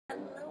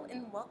Hello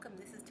and welcome.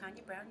 This is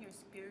Tanya Brown, your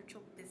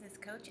spiritual business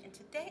coach, and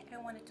today I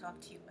want to talk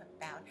to you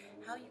about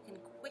how you can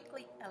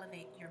quickly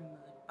elevate your mood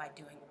by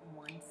doing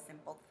one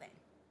simple thing.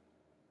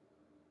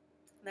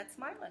 That's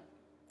smiling.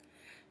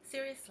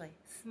 Seriously,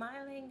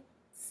 smiling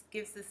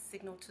gives a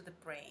signal to the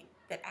brain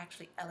that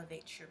actually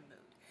elevates your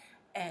mood.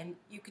 And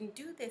you can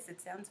do this. It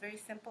sounds very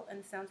simple and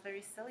it sounds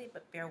very silly,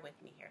 but bear with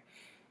me here.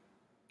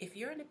 If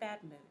you're in a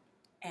bad mood,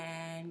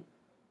 and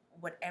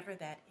whatever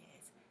that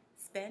is,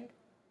 spend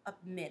a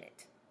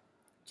minute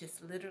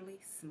just literally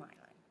smiling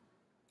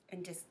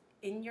and just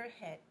in your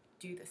head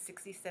do the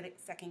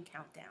 60-second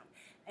countdown,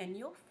 and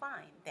you'll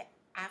find that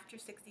after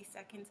 60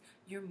 seconds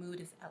your mood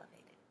is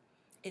elevated.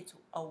 It's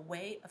a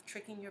way of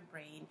tricking your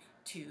brain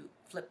to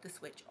flip the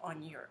switch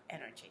on your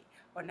energy,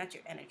 or not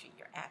your energy,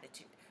 your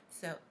attitude.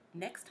 So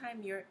next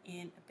time you're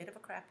in a bit of a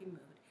crappy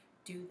mood,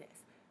 do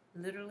this.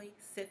 Literally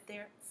sit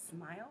there,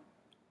 smile,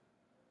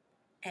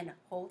 and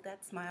hold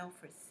that smile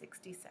for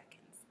 60 seconds.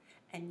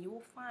 And you will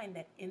find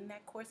that in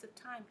that course of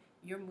time,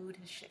 your mood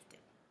has shifted.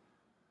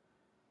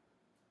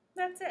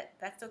 That's it.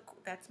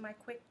 That's my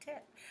quick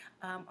tip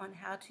on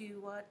how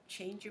to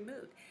change your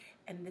mood.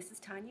 And this is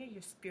Tanya,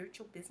 your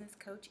spiritual business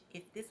coach.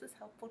 If this was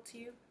helpful to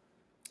you,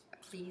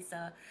 please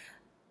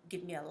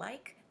give me a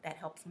like. That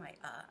helps my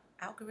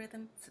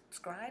algorithm.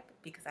 Subscribe,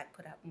 because I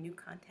put out new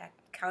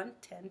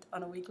content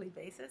on a weekly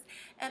basis.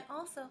 And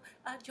also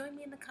join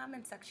me in the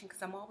comment section,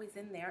 because I'm always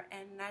in there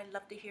and I'd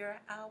love to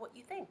hear what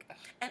you think.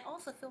 And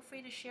also feel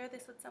free to share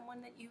this with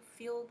someone that you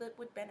feel that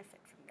would benefit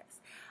from this.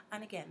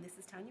 And again, this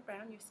is Tanya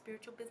Brown, your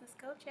spiritual business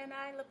coach, and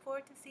I look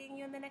forward to seeing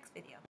you in the next video.